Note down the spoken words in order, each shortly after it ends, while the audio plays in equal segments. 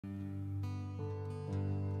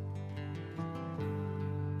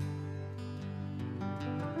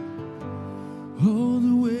all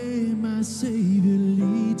the way my Savior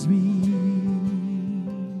leads me.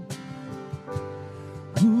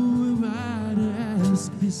 Who am I to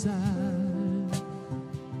ask beside?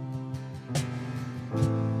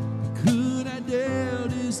 Could I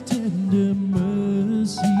doubt His tender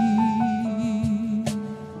mercy?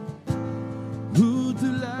 Who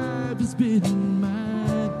through life has been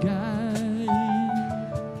my guide?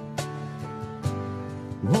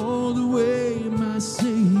 All the way my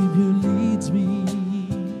Savior leads me.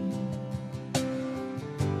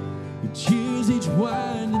 He cheers each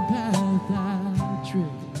winding path I tread,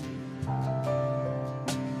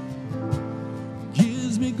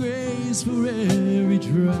 gives me grace for every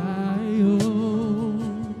trial,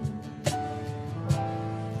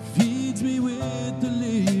 feeds me with the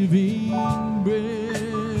living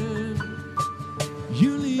bread.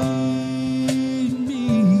 You lead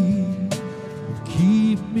me,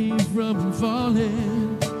 keep me from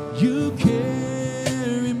falling. You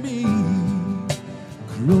carry me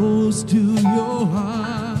close to your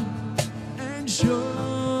heart, and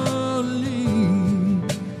surely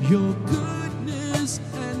your goodness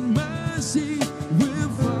and mercy will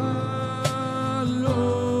follow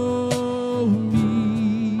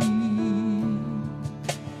me.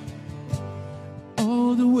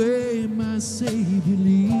 All the way my Savior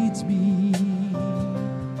leads me,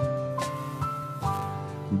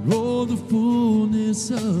 with all the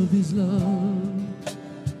fullness of His love,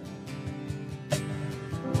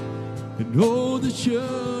 and all the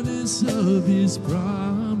sureness of His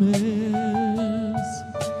promise,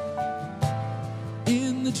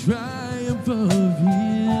 in the triumph of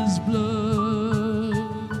His blood.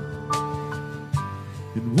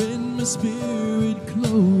 And when my spirit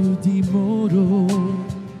clothed immortal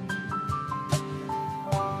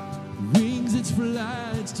wings its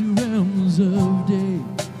flights to realms of day,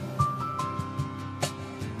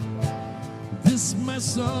 this my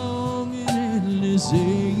song in endless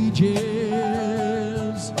ages.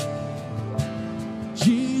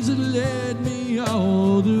 Jesus led me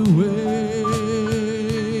all the way.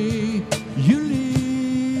 You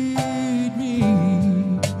lead me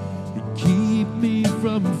and keep me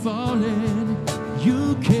from falling.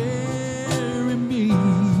 You carry me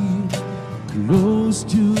close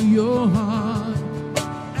to your heart,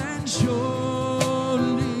 and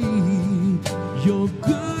surely your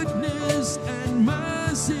goodness and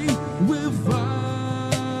mercy will follow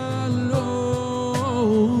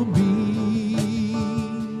me.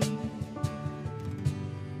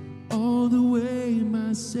 All the way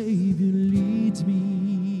my Savior leads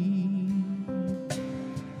me.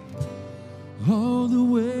 All the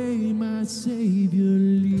way my Savior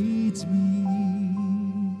leads me.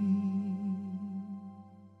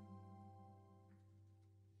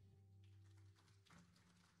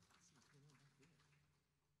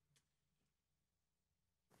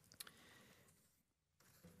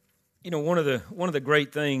 You know, one of the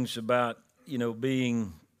great things about,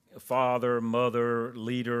 being a father, mother,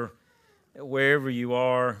 leader, wherever you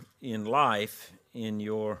are in life, in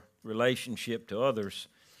your relationship to others,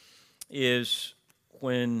 is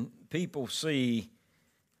when people see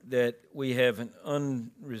that we have an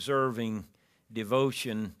unreserving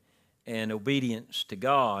devotion and obedience to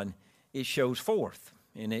God, it shows forth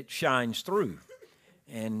and it shines through.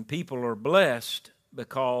 And people are blessed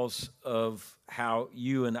because of how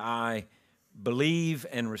you and I believe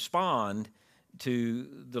and respond to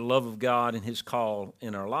the love of God and His call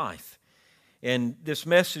in our life. And this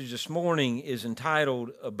message this morning is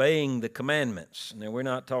entitled Obeying the Commandments. Now, we're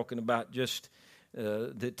not talking about just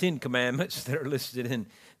the 10 commandments that are listed in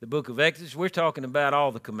the book of Exodus. We're talking about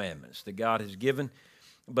all the commandments that God has given.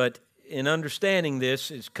 But in understanding this,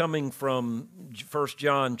 it's coming from 1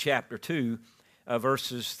 John chapter 2,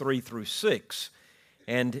 verses 3 through 6.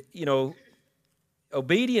 And,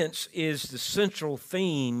 obedience is the central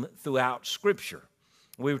theme throughout Scripture.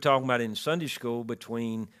 We were talking about in Sunday school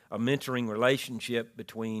between a mentoring relationship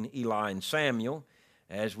between Eli and Samuel,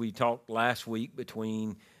 as we talked last week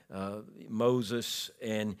between Moses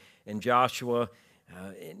and Joshua.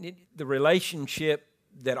 The relationship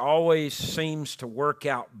that always seems to work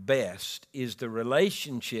out best is the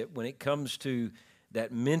relationship when it comes to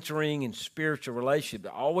that mentoring and spiritual relationship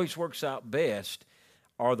that always works out best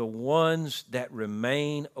are the ones that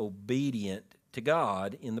remain obedient to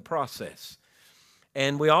God in the process.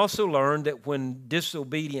 And we also learned that when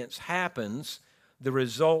disobedience happens, the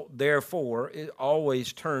result, therefore, it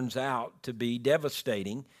always turns out to be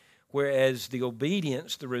devastating, whereas the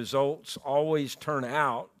obedience, the results always turn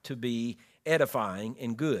out to be edifying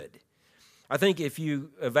and good. I think if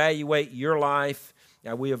you evaluate your life,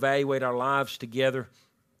 we evaluate our lives together,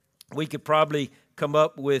 we could probably come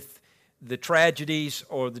up with the tragedies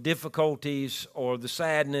or the difficulties or the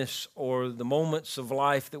sadness or the moments of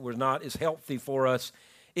life that were not as healthy for us,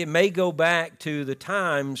 it may go back to the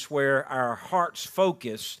times where our heart's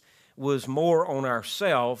focus was more on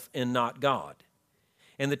ourselves and not God.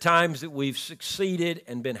 And the times that we've succeeded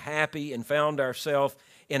and been happy and found ourselves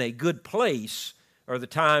in a good place are the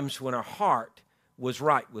times when our heart was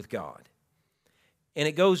right with God. And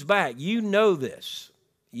it goes back. You know this.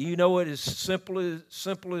 You know it as simple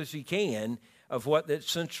as you can of what that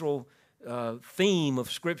central theme of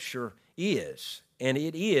Scripture is. And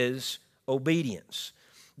it is obedience.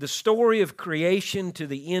 The story of creation to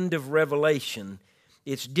the end of Revelation,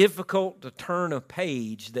 it's difficult to turn a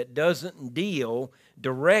page that doesn't deal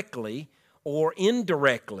directly or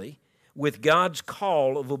indirectly with God's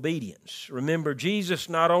call of obedience. Remember, Jesus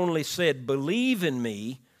not only said, "Believe in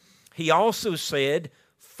me," He also said,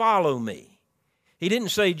 "Follow me." He didn't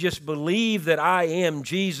say just believe that I am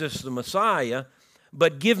Jesus the Messiah,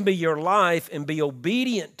 but give me your life and be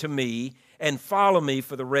obedient to me and follow me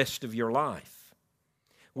for the rest of your life.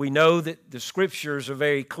 We know that the Scriptures are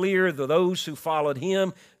very clear that those who followed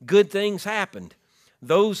Him, good things happened.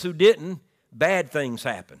 Those who didn't, bad things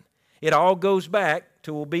happened. It all goes back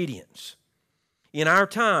to obedience. In our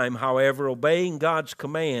time, however, obeying God's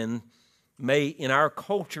command may, in our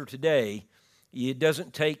culture today, it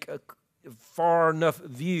doesn't take a far enough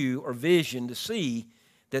view or vision to see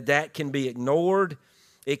that that can be ignored,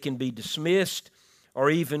 it can be dismissed, or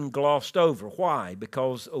even glossed over. Why?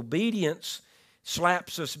 Because obedience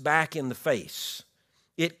slaps us back in the face.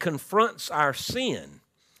 It confronts our sin.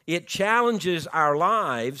 It challenges our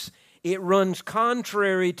lives. It runs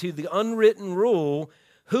contrary to the unwritten rule,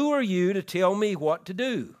 who are you to tell me what to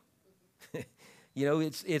do? You know,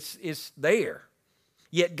 it's there.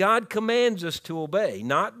 Yet God commands us to obey,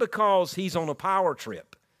 not because He's on a power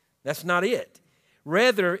trip. That's not it.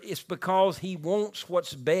 Rather, it's because He wants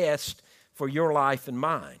what's best for your life and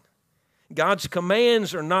mine. God's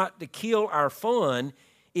commands are not to kill our fun,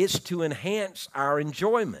 it's to enhance our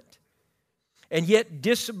enjoyment. And yet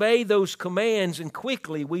disobey those commands, and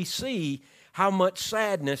quickly we see how much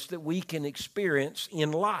sadness that we can experience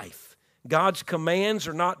in life. God's commands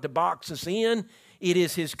are not to box us in, it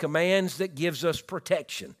is His commands that gives us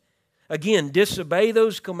protection. Again, disobey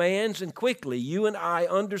those commands, and quickly you and I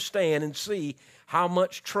understand and see how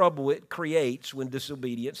much trouble it creates when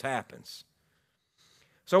disobedience happens.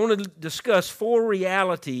 So I want to discuss 4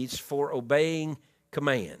 realities for obeying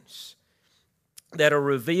commands that are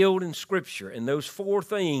revealed in Scripture. And those 4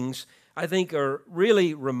 things, I think, are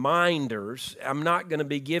really reminders. I'm not going to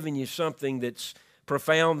be giving you something that's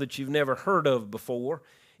profound that you've never heard of before.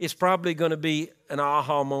 It's probably going to be an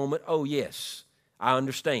aha moment. Oh, yes, I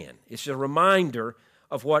understand. It's a reminder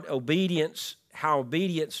of what obedience, how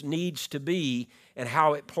obedience needs to be and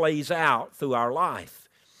how it plays out through our life.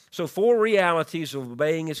 So 4 realities of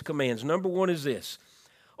obeying His commands. Number 1 is this: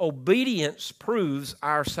 obedience proves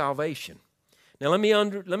our salvation. Now let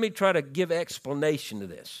me try to give explanation to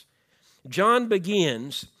this. John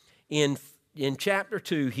begins in chapter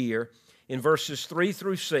 2 here in verses 3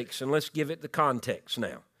 through 6, and let's give it the context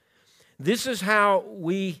now. This is how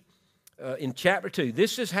we, in chapter 2,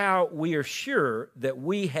 this is how we are sure that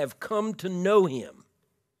we have come to know Him.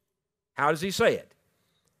 How does he say it?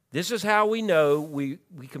 This is how we know we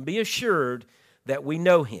can be assured that we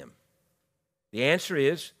know Him. The answer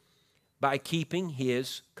is by keeping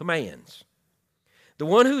His commands. The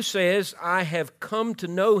one who says, "I have come to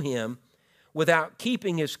know Him," without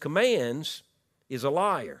keeping His commands is a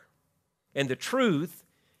liar, and the truth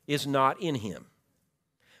is not in him.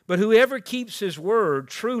 But whoever keeps His word,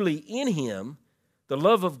 truly in him, the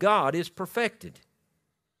love of God is perfected.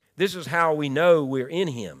 This is how we know we're in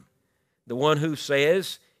Him. The one who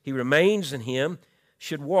says he remains in Him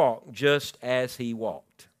should walk just as He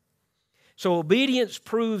walked. So obedience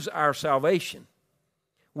proves our salvation.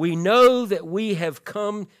 We know that we have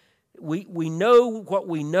come, we know what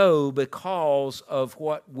we know because of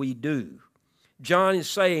what we do. John is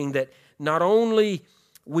saying that not only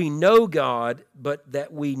we know God, but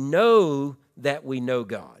that we know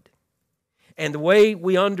God. And the way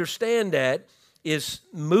we understand that is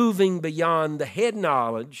moving beyond the head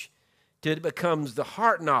knowledge till it becomes the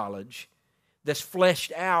heart knowledge that's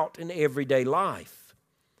fleshed out in everyday life.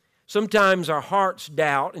 Sometimes our hearts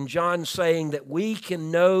doubt, and John's saying that we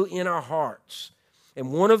can know in our hearts.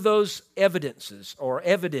 And one of those evidence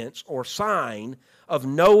or sign of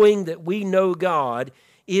knowing that we know God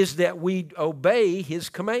is that we obey His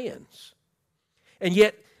commands. And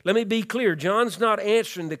yet, let me be clear, John's not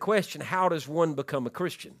answering the question, how does one become a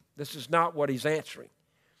Christian? This is not what he's answering.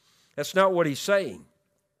 That's not what he's saying.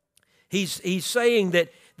 He's saying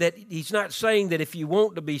that that he's not saying that if you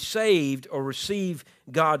want to be saved or receive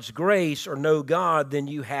God's grace or know God, then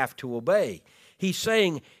you have to obey. He's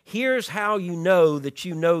saying, here's how you know that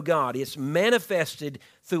you know God. It's manifested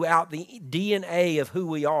throughout the DNA of who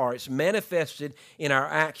we are. It's manifested in our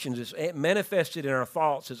actions. It's manifested in our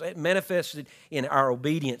thoughts. It's manifested in our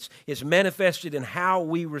obedience. It's manifested in how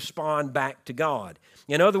we respond back to God.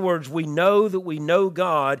 In other words, we know that we know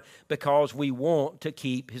God because we want to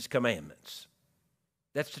keep His commandments.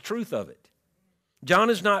 That's the truth of it. John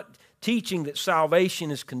is not teaching that salvation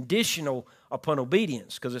is conditional upon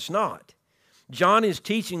obedience, because it's not. John is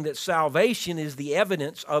teaching that salvation is the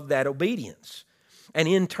evidence of that obedience. And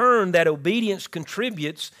in turn, that obedience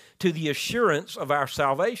contributes to the assurance of our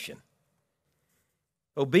salvation.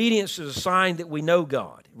 Obedience is a sign that we know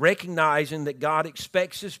God, recognizing that God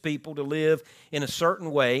expects His people to live in a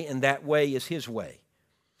certain way, and that way is His way.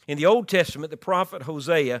 In the Old Testament, the prophet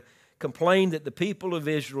Hosea complained that the people of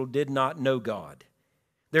Israel did not know God.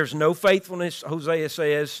 There's no faithfulness, Hosea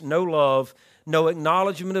says, no love, no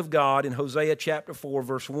acknowledgement of God in Hosea chapter 4,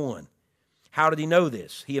 verse 1. How did he know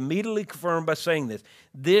this? He immediately confirmed by saying this.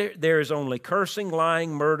 There is only cursing,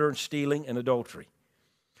 lying, murder, and stealing, and adultery.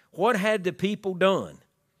 What had the people done?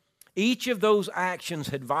 Each of those actions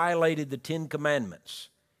had violated the Ten Commandments.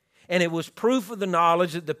 And it was proof of the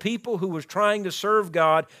knowledge that the people who were trying to serve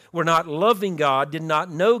God were not loving God, did not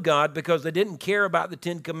know God, because they didn't care about the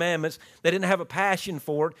Ten Commandments. They didn't have a passion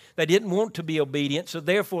for it. They didn't want to be obedient. So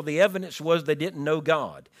therefore the evidence was they didn't know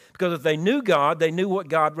God. Because if they knew God, they knew what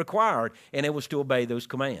God required, and it was to obey those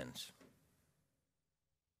commands.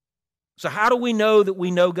 So how do we know that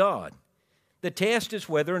we know God? The test is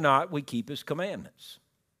whether or not we keep His commandments.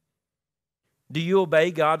 Do you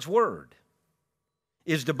obey God's Word?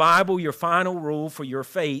 Is the Bible your final rule for your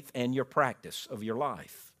faith and your practice of your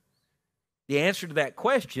life? The answer to that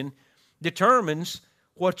question determines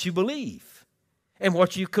what you believe and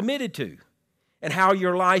what you've committed to and how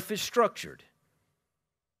your life is structured.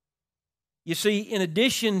 You see, in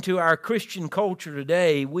addition to our Christian culture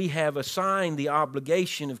today, we have assigned the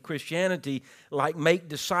obligation of Christianity, like make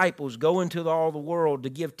disciples, go into all the world, to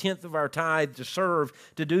give 10th of our tithe, to serve,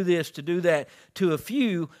 to do this, to do that, to a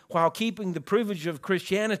few, while keeping the privilege of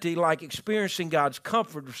Christianity, like experiencing God's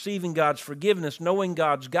comfort, receiving God's forgiveness, knowing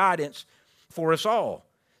God's guidance for us all.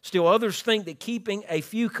 Still others think that keeping a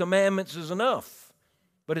few commandments is enough,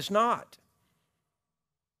 but it's not.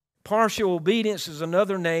 Partial obedience is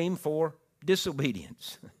another name for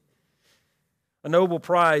disobedience. A Nobel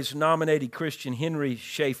Prize-nominated Christian, Henry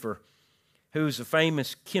Schaefer, who's a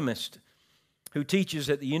famous chemist who teaches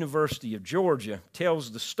at the University of Georgia, tells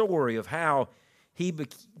the story of how he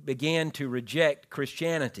began to reject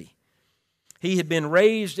Christianity. He had been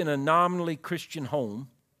raised in a nominally Christian home,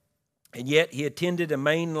 and yet he attended a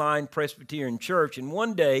mainline Presbyterian church, and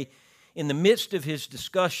one day, in the midst of his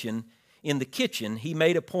discussion in the kitchen, he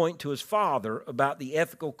made a point to his father about the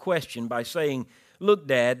ethical question by saying, "Look,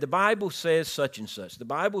 Dad, the Bible says such and such. The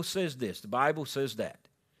Bible says this. The Bible says that."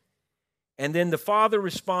 And then the father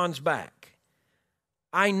responds back,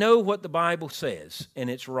 "I know what the Bible says, and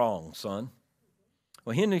it's wrong, son."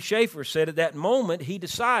 Well, Henry Schaefer said at that moment he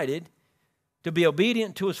decided to be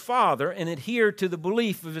obedient to his father and adhere to the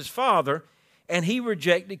belief of his father, and he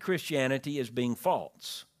rejected Christianity as being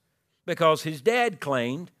false because his dad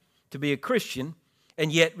claimed to be a Christian,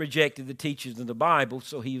 and yet rejected the teachings of the Bible,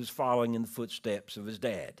 so he was following in the footsteps of his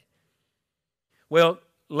dad. Well,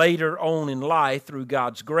 later on in life, through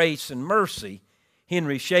God's grace and mercy,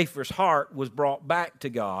 Henry Schaefer's heart was brought back to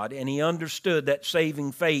God, and he understood that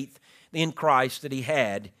saving faith in Christ that he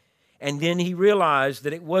had. And then he realized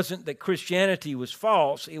that it wasn't that Christianity was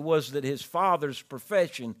false, it was that his father's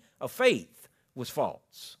profession of faith was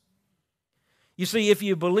false. You see, if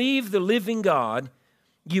you believe the living God,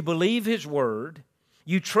 you believe His Word,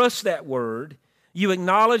 you trust that Word, you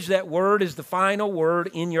acknowledge that Word is the final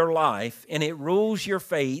word in your life, and it rules your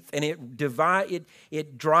faith, and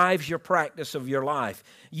it drives your practice of your life.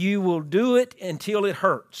 You will do it until it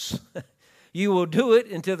hurts. You will do it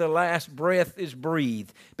until the last breath is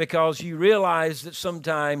breathed, because you realize that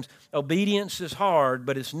sometimes obedience is hard,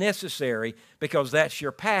 but it's necessary because that's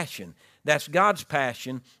your passion. That's God's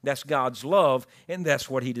passion, that's God's love, and that's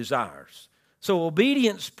what He desires. So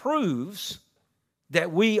obedience proves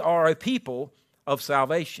that we are a people of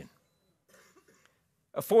salvation.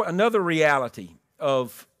 For another reality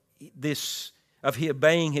of this, of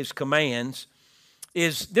obeying His commands,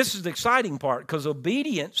 is this is the exciting part, because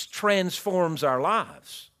obedience transforms our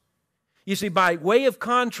lives. You see, by way of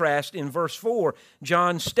contrast, in verse 4,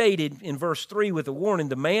 John stated in verse 3 with a warning,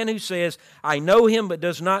 "The man who says, 'I know Him,' but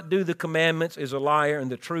does not do the commandments is a liar,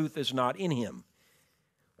 and the truth is not in him."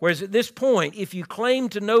 Whereas at this point, if you claim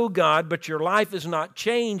to know God, but your life is not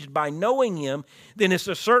changed by knowing Him, then it's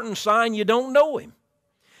a certain sign you don't know Him.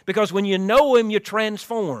 Because when you know Him, you're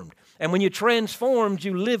transformed. And when you're transformed,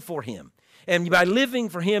 you live for Him. And by living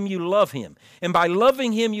for Him, you love Him. And by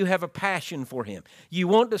loving Him, you have a passion for Him. You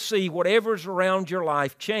want to see whatever's around your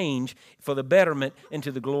life change for the betterment and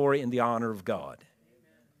to the glory and the honor of God.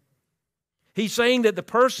 He's saying that the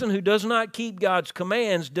person who does not keep God's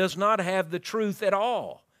commands does not have the truth at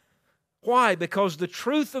all. Why? Because the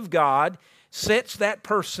truth of God sets that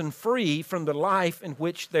person free from the life in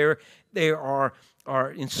which they are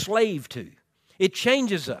enslaved to. It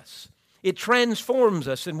changes us. It transforms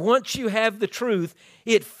us. And once you have the truth,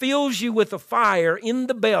 it fills you with a fire in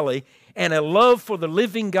the belly, and a love for the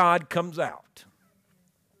living God comes out.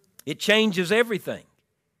 It changes everything.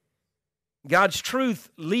 God's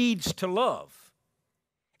truth leads to love.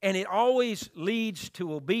 And it always leads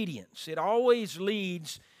to obedience. It always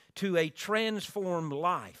leads to a transformed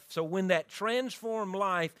life. So when that transformed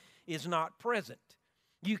life is not present,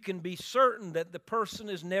 you can be certain that the person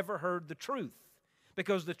has never heard the truth,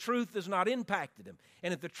 because the truth has not impacted him.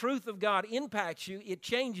 And if the truth of God impacts you, it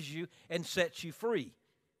changes you and sets you free.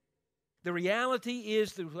 The reality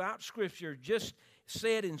is, throughout Scripture, just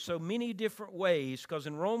said in so many different ways, because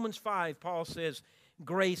in Romans 5, Paul says,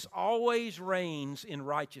 grace always reigns in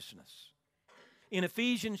righteousness. In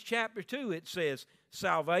Ephesians chapter 2, it says,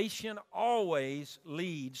 salvation always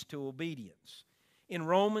leads to obedience. In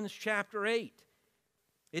Romans chapter 8,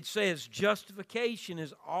 it says justification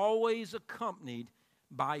is always accompanied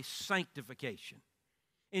by sanctification.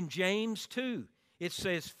 In James 2, it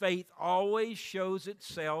says faith always shows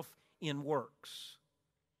itself in works.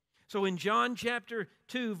 So in John chapter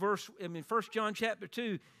 2, 1 John chapter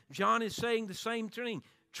 2, John is saying the same thing.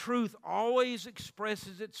 Truth always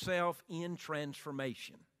expresses itself in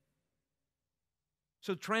transformation.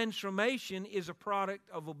 So transformation is a product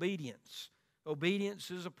of obedience. Obedience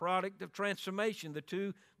is a product of transformation. The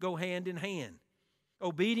two go hand in hand.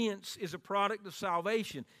 Obedience is a product of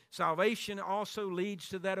salvation. Salvation also leads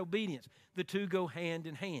to that obedience. The two go hand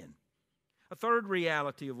in hand. A third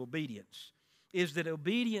reality of obedience is that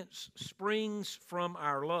obedience springs from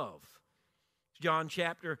our love. John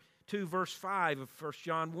chapter 2, verse 5 of 1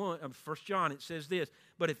 John, it says this,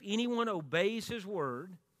 but if anyone obeys His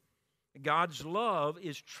word, God's love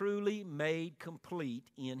is truly made complete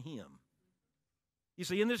in him. You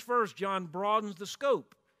see, in this verse, John broadens the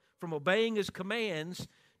scope from obeying His commands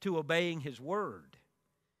to obeying His word.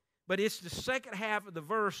 But it's the second half of the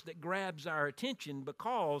verse that grabs our attention,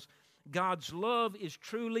 because God's love is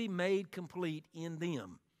truly made complete in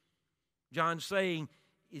them. John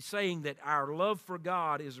is saying that our love for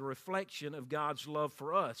God is a reflection of God's love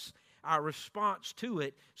for us. Our response to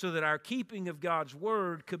it, so that our keeping of God's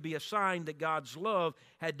word could be a sign that God's love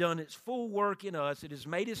had done its full work in us. It has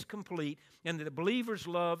made us complete, and that the believer's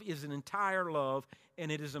love is an entire love,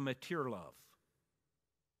 and it is a mature love.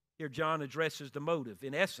 Here John addresses the motive.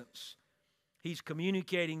 In essence, he's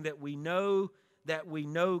communicating that we know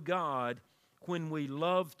God when we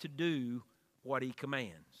love to do what He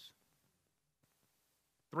commands.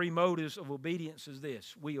 Three motives of obedience is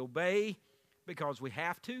this. We obey because we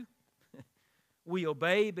have to. We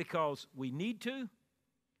obey because we need to,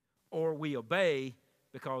 or we obey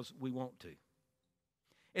because we want to.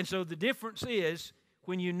 And so the difference is,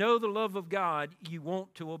 when you know the love of God, you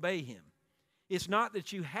want to obey Him. It's not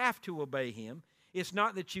that you have to obey Him. It's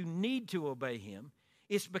not that you need to obey Him.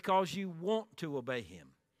 It's because you want to obey Him.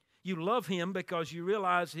 You love Him because you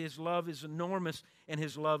realize His love is enormous and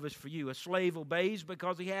His love is for you. A slave obeys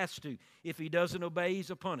because he has to. If he doesn't obey,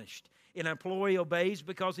 he's punished. An employee obeys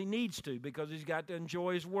because he needs to, because he's got to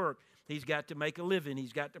enjoy his work. He's got to make a living.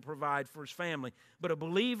 He's got to provide for his family. But a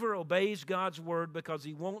believer obeys God's word because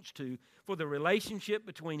he wants to, for the relationship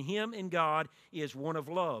between him and God is one of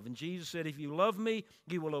love. And Jesus said, if you love me,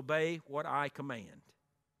 you will obey what I command.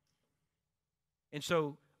 And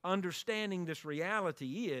so understanding this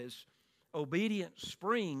reality is obedience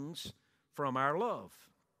springs from our love.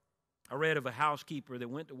 I read of a housekeeper that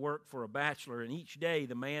went to work for a bachelor, and each day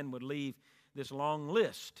the man would leave this long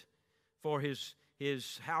list for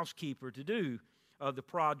his housekeeper to do of the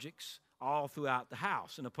projects all throughout the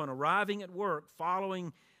house. And upon arriving at work,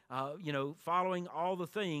 following all the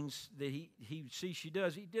things that he sees she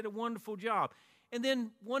does, he did a wonderful job. And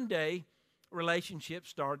then one day, relationships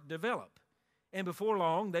started to develop. And before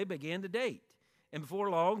long, they began to date. And before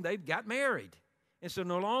long, they got married. And so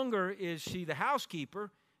no longer is she the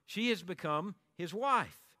housekeeper, she has become his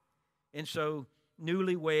wife. And so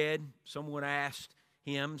newlywed, someone asked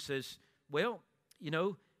him, says, well,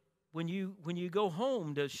 when you go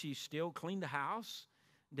home, does she still clean the house?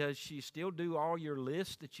 does she still do all your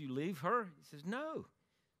lists that you leave her? He says, no.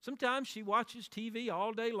 Sometimes she watches TV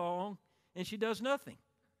all day long and she does nothing.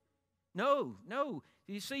 No.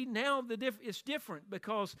 You see, now it's different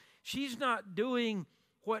because she's not doing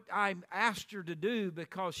what I asked her to do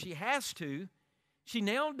because she has to. She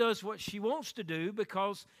now does what she wants to do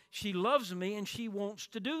because she loves me and she wants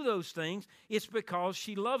to do those things. It's because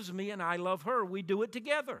she loves me and I love her. We do it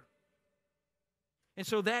together. And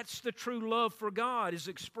so that's the true love for God, is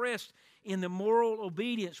expressed in the moral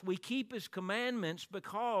obedience. We keep His commandments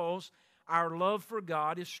because our love for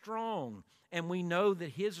God is strong. And we know that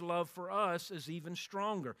His love for us is even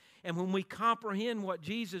stronger. And when we comprehend what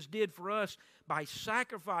Jesus did for us by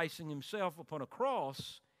sacrificing Himself upon a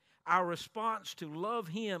cross, our response to love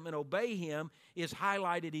Him and obey Him is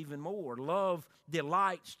highlighted even more. Love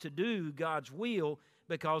delights to do God's will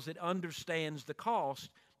because it understands the cost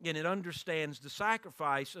and it understands the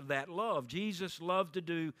sacrifice of that love. Jesus loved to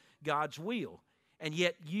do God's will. And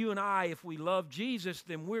yet you and I, if we love Jesus,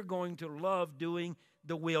 then we're going to love doing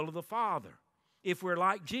the will of the Father. If we're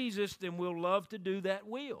like Jesus, then we'll love to do that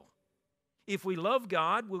will. If we love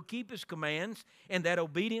God, we'll keep His commands, and that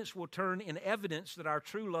obedience will turn in evidence that our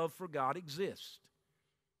true love for God exists.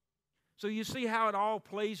 So you see how it all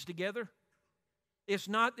plays together? It's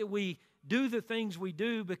not that we do the things we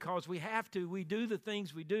do because we have to. We do the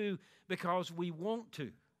things we do because we want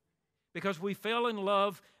to. Because we fell in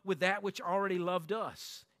love with that which already loved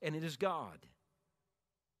us, and it is God.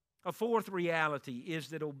 A fourth reality is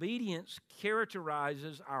that obedience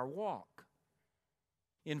characterizes our walk.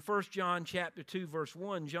 In 1 John chapter 2, verse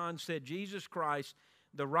 1, John said, Jesus Christ,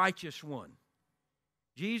 the righteous one.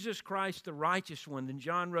 Jesus Christ, the righteous one. Then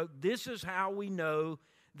John wrote, this is how we know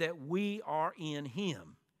that we are in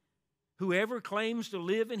Him. Whoever claims to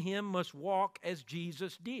live in Him must walk as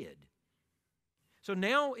Jesus did. So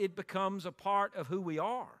now it becomes a part of who we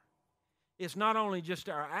are. It's not only just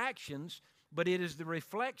our actions, but it is the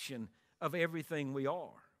reflection of everything we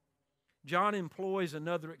are. John employs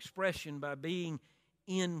another expression by being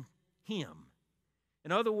in Him.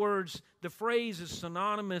 In other words, the phrase is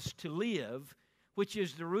synonymous to live, which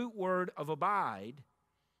is the root word of abide,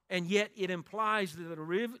 and yet it implies that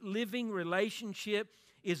a living relationship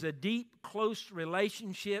is a deep, close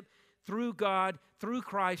relationship through God, through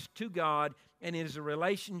Christ to God, and it is a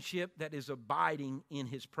relationship that is abiding in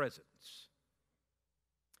His presence.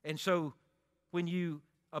 And so when you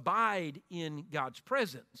abide in God's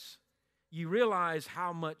presence, you realize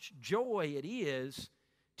how much joy it is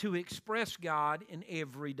to express God in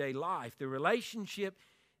everyday life. The relationship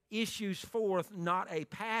issues forth not a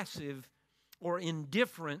passive or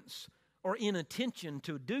indifference or inattention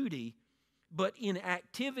to duty, but in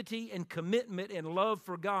activity and commitment and love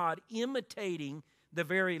for God, imitating the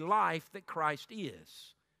very life that Christ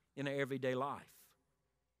is in our everyday life.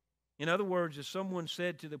 In other words, if someone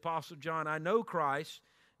said to the Apostle John, I know Christ,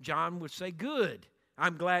 John would say, good,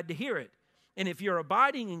 I'm glad to hear it. And if you're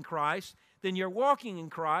abiding in Christ, then you're walking in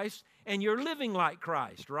Christ and you're living like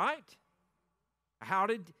Christ, right? How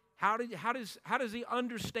does he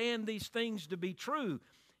understand these things to be true?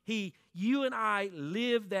 You and I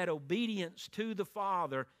live that obedience to the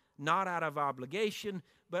Father, not out of obligation,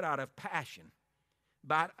 but out of passion,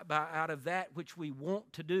 out of that which we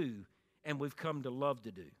want to do and we've come to love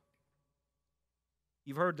to do.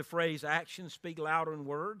 You've heard the phrase, actions speak louder than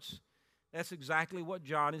words. That's exactly what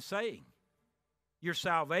John is saying. Your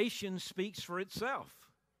salvation speaks for itself.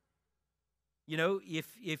 You know,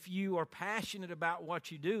 if you are passionate about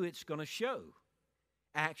what you do, it's going to show.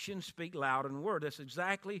 Actions speak louder than words. That's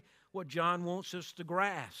exactly what John wants us to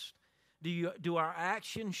grasp. Do our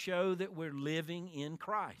actions show that we're living in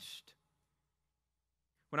Christ?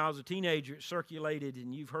 When I was a teenager, it circulated,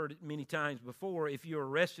 and you've heard it many times before, if you're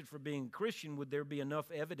arrested for being a Christian, would there be enough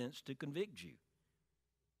evidence to convict you?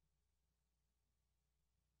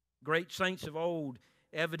 Great saints of old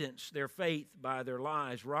evidenced their faith by their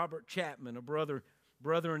lives. Robert Chapman, a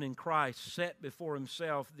brethren in Christ, set before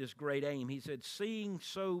himself this great aim. He said, seeing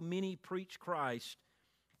so many preach Christ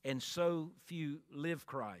and so few live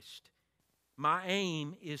Christ, my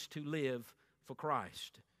aim is to live for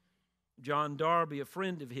Christ. John Darby, a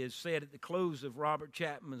friend of his, said at the close of Robert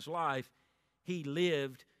Chapman's life, he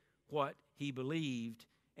lived what he believed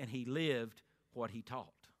and he lived what he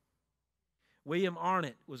taught. William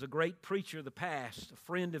Arnott was a great preacher of the past. A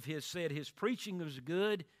friend of his said his preaching was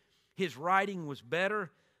good, his writing was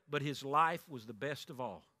better, but his life was the best of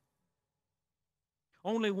all.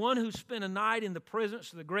 Only one who spent a night in the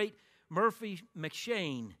presence of the great Murphy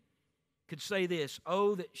McShane could say this,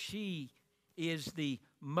 oh, that she is the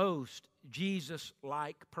most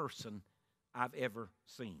Jesus-like person I've ever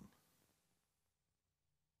seen.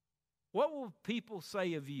 What will people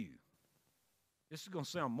say of you? This is going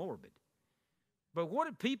to sound morbid. But what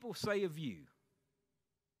did people say of you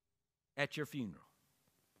at your funeral?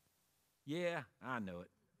 Yeah, I know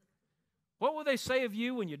it. What will they say of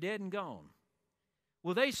you when you're dead and gone?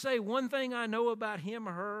 Will they say, one thing I know about him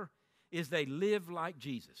or her is they live like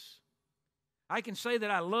Jesus? I can say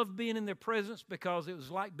that I love being in their presence because it was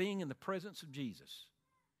like being in the presence of Jesus.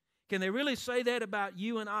 Can they really say that about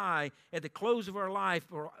you and I at the close of our life,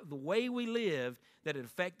 or the way we lived, that it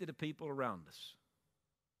affected the people around us?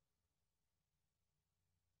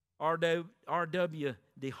 R.W.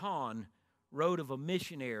 DeHaan wrote of a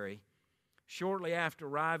missionary shortly after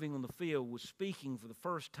arriving on the field, was speaking for the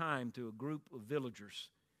first time to a group of villagers.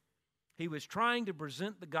 He was trying to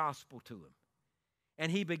present the gospel to them.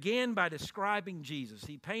 And he began by describing Jesus.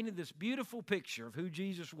 He painted this beautiful picture of who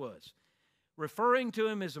Jesus was, referring to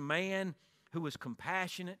him as a man who was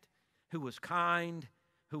compassionate, who was kind,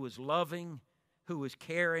 who was loving, who was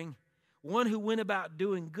caring, one who went about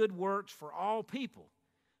doing good works for all people,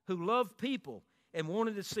 who loved people and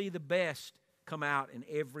wanted to see the best come out in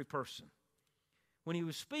every person. When he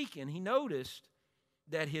was speaking, he noticed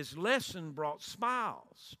that his lesson brought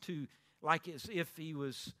smiles to, like as if he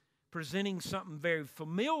was presenting something very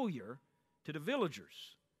familiar to the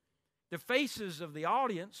villagers. The faces of the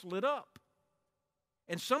audience lit up,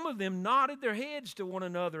 and some of them nodded their heads to one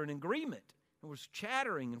another in agreement and was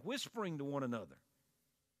chattering and whispering to one another.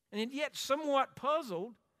 And yet, somewhat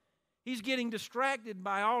puzzled, he's getting distracted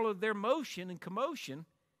by all of their motion and commotion.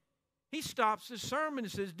 He stops his sermon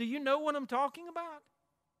and says, "Do you know what I'm talking about?"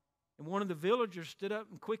 And one of the villagers stood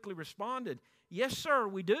up and quickly responded, "Yes, sir,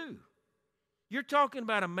 we do. You're talking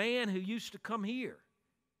about a man who used to come here."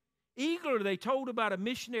 Eagerly, they told about a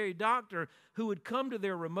missionary doctor who would come to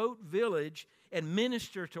their remote village and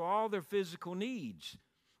minister to all their physical needs.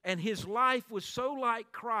 And his life was so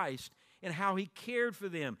like Christ and how he cared for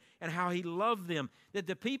them and how he loved them that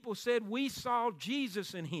the people said, "We saw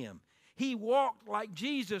Jesus in him. He walked like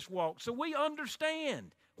Jesus walked." So we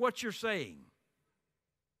understand what you're saying.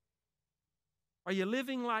 Are you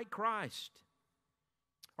living like Christ?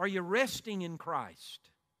 Are you resting in Christ?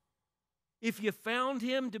 If you found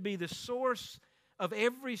him to be the source of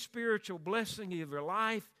every spiritual blessing of your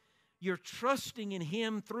life, you're trusting in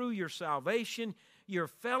him through your salvation, you're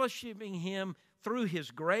fellowshipping him through his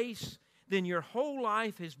grace, then your whole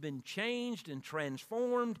life has been changed and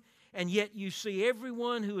transformed, and yet you see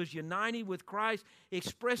everyone who is united with Christ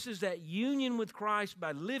expresses that union with Christ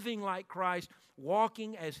by living like Christ,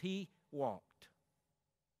 walking as he walked.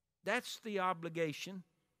 That's the obligation.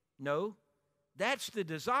 No, that's the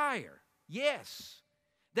desire. Yes.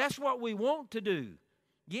 That's what we want to do.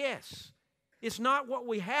 Yes. It's not what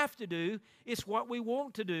we have to do. It's what we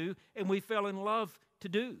want to do and we fell in love to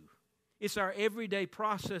do. It's our everyday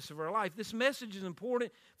process of our life. This message is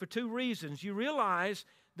important for two reasons. You realize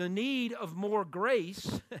the need of more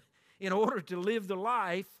grace in order to live the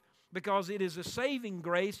life, because it is a saving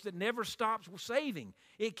grace that never stops saving.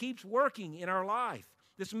 It keeps working in our life.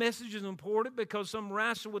 This message is important because some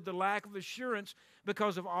wrestle with the lack of assurance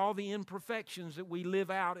because of all the imperfections that we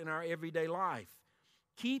live out in our everyday life.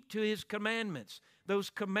 Keep to his commandments. Those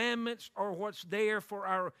commandments are what's there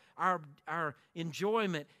for our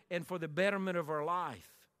enjoyment and for the betterment of our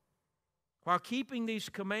life. While keeping these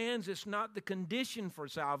commands is not the condition for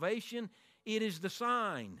salvation, it is the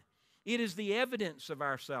sign. It is the evidence of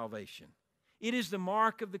our salvation. It is the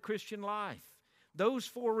mark of the Christian life. Those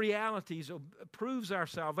four realities proves our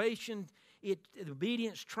salvation.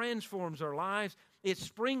 Obedience transforms our lives. It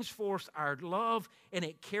springs forth our love, and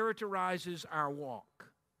it characterizes our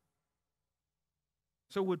walk.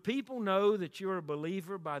 So would people know that you're a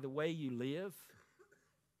believer by the way you live?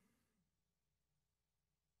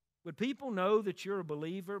 Would people know that you're a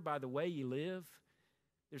believer by the way you live?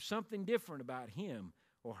 There's something different about him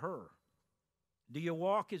or her. Do you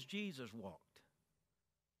walk as Jesus walked?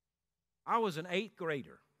 I was an 8th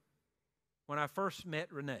grader when I first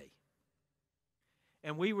met Renee.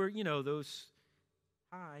 And we were, those,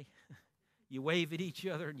 hi. You wave at each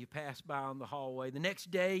other and you pass by on the hallway. The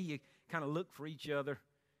next day you kind of look for each other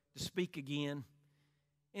to speak again.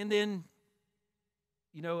 And then,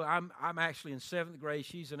 I'm actually in 7th grade.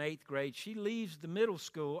 She's in 8th grade. She leaves the middle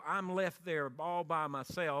school. I'm left there all by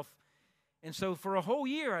myself. And so for a whole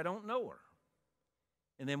year, I don't know her.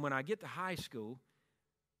 And then when I get to high school,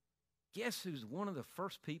 guess who's one of the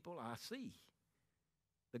first people I see?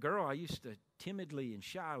 The girl I used to timidly and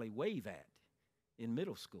shyly wave at in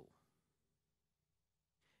middle school.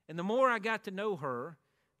 And the more I got to know her,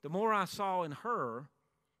 the more I saw in her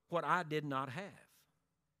what I did not have.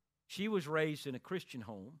 She was raised in a Christian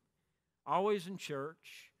home, always in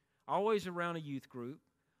church, always around a youth group,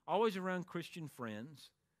 always around Christian friends,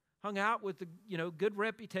 hung out with the, good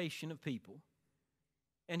reputation of people.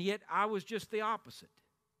 And yet I was just the opposite.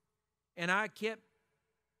 And I kept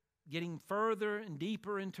getting further and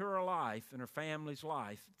deeper into her life and her family's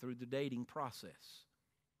life through the dating process.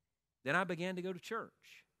 Then I began to go to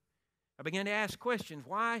church. I began to ask questions.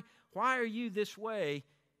 Why are you this way?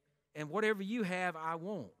 And whatever you have, I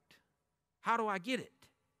want. How do I get it?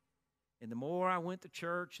 And the more I went to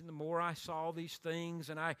church and the more I saw these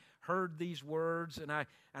things and I heard these words and I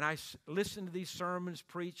listened to these sermons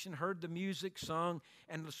preached and heard the music sung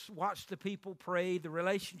and watched the people pray, the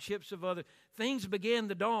relationships of others, things began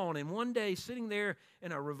to dawn. And one day, sitting there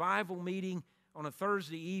in a revival meeting on a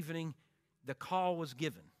Thursday evening, the call was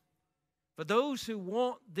given. For those who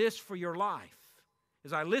want this for your life,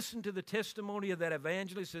 as I listened to the testimony of that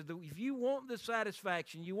evangelist, said that if you want this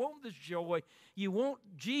satisfaction, you want this joy, you want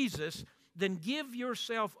Jesus, then give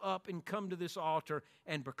yourself up and come to this altar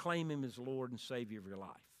and proclaim Him as Lord and Savior of your life.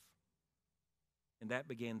 And that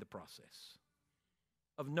began the process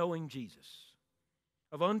of knowing Jesus,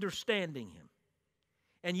 of understanding Him.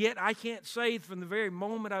 And yet I can't say from the very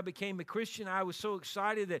moment I became a Christian, I was so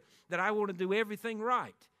excited that I want to do everything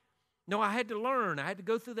right. No, I had to learn. I had to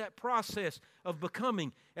go through that process of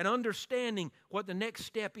becoming and understanding what the next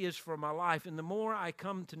step is for my life. And the more I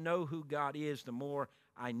come to know who God is, the more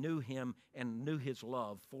I knew Him and knew His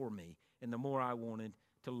love for me. And the more I wanted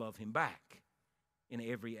to love Him back in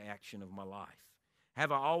every action of my life.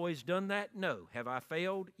 Have I always done that? No. Have I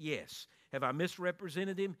failed? Yes. Have I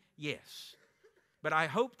misrepresented Him? Yes. But I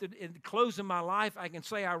hope that in the close of my life, I can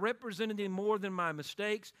say I represented Him more than my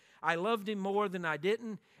mistakes. I loved Him more than I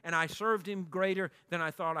didn't. And I served Him greater than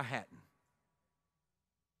I thought I hadn't.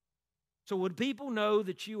 So would people know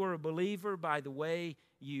that you are a believer by the way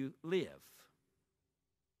you live?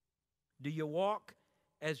 Do you walk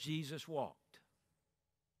as Jesus walked?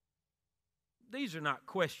 These are not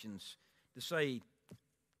questions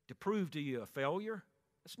to prove to you a failure.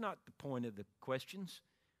 That's not the point of the questions.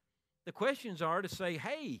 The questions are to say,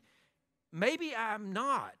 hey, maybe I'm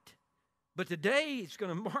not, but today is going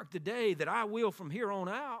to mark the day that I will from here on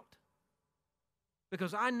out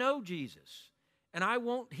because I know Jesus, and I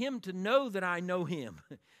want Him to know that I know Him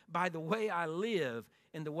by the way I live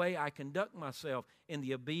and the way I conduct myself in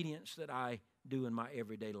the obedience that I do in my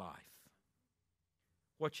everyday life.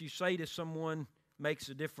 What you say to someone makes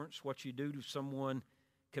a difference. What you do to someone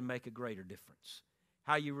can make a greater difference.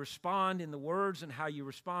 How you respond in the words and how you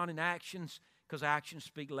respond in actions, because actions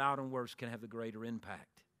speak louder than words, can have a greater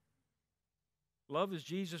impact. Love as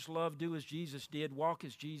Jesus loved, do as Jesus did, walk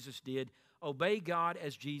as Jesus did, obey God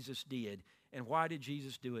as Jesus did. And why did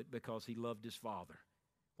Jesus do it? Because He loved His Father.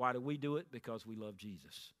 Why do we do it? Because we love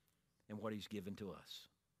Jesus and what He's given to us.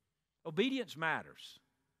 Obedience matters,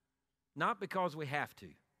 not because we have to,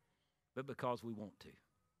 but because we want to.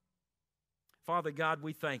 Father God,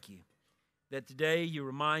 we thank You that today You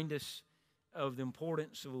remind us of the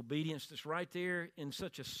importance of obedience that's right there in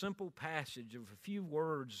such a simple passage of a few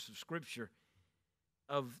words of Scripture,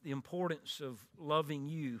 of the importance of loving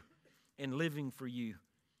You and living for You.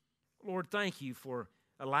 Lord, thank You for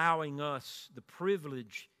allowing us the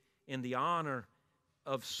privilege and the honor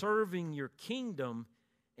of serving Your kingdom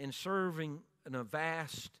and serving a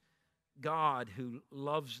vast God who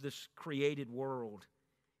loves this created world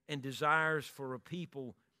and desires for a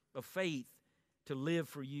people of faith to live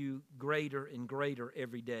for You greater and greater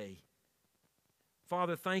every day.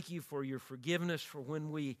 Father, thank You for Your forgiveness for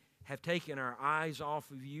when we have taken our eyes off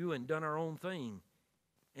of You and done our own thing.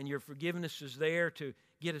 And Your forgiveness is there to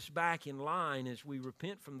get us back in line as we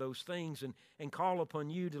repent from those things and call upon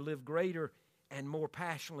You to live greater and more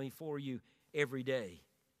passionately for You every day.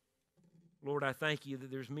 Lord, I thank You that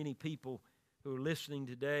there's many people who are listening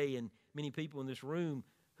today and many people in this room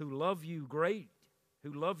who love You great,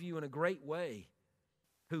 who love You in a great way,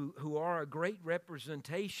 who are a great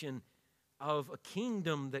representation of a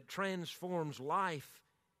kingdom that transforms life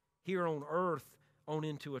here on earth on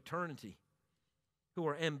into eternity, who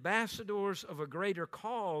are ambassadors of a greater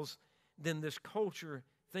cause than this culture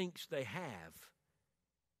thinks they have.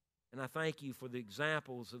 And I thank You for the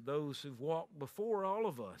examples of those who've walked before all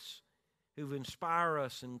of us, who've inspired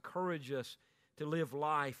us, encouraged us to live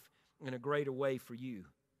life in a greater way for You.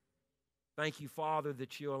 Thank You, Father,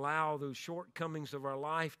 that You allow those shortcomings of our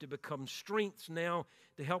life to become strengths now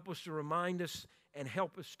to help us to remind us and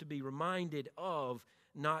help us to be reminded of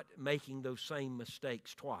not making those same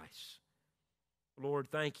mistakes twice. Lord,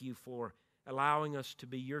 thank You for allowing us to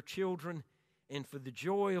be Your children and for the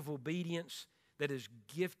joy of obedience that is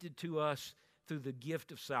gifted to us through the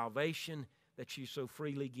gift of salvation that You so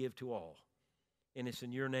freely give to all. And it's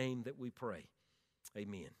in your name that we pray.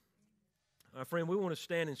 Amen. My friend, we want to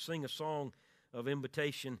stand and sing a song of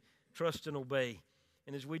invitation, trust and obey.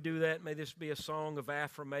 And as we do that, may this be a song of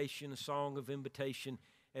affirmation, a song of invitation,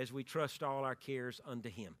 as we trust all our cares unto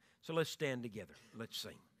Him. So let's stand together. Let's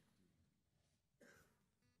sing.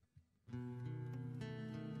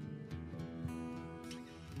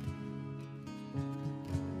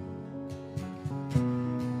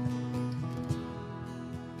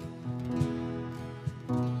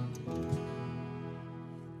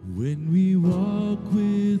 When we walk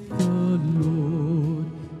with the Lord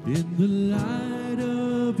in the light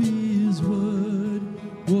of His word,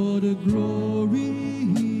 what a glory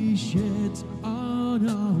He sheds on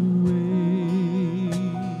our way.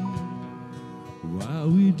 While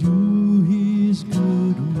we do His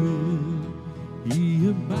good will, He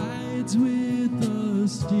abides with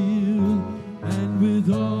us still, and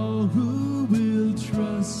with all who will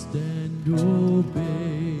trust and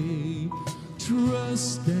obey.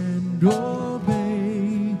 Trust and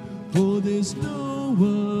obey, for there's no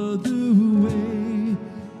other way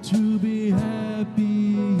to be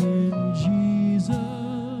happy in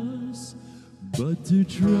Jesus but to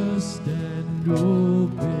trust and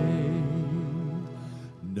obey.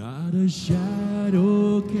 Not a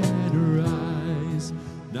shadow can rise,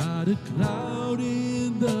 not a cloud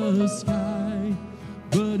in the sky,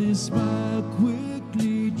 but His smile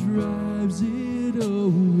quickly drives it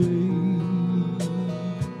away.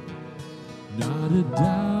 Not a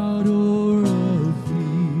doubt or a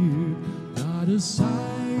fear, not a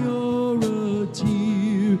sigh or a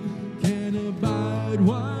tear can abide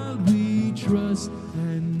while we trust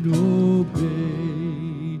and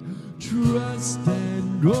obey. Trust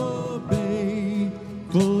and obey,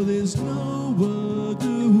 for there's no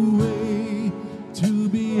other way to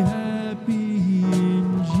be happy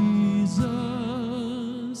in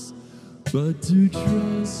Jesus but to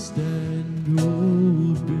trust and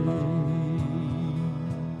obey.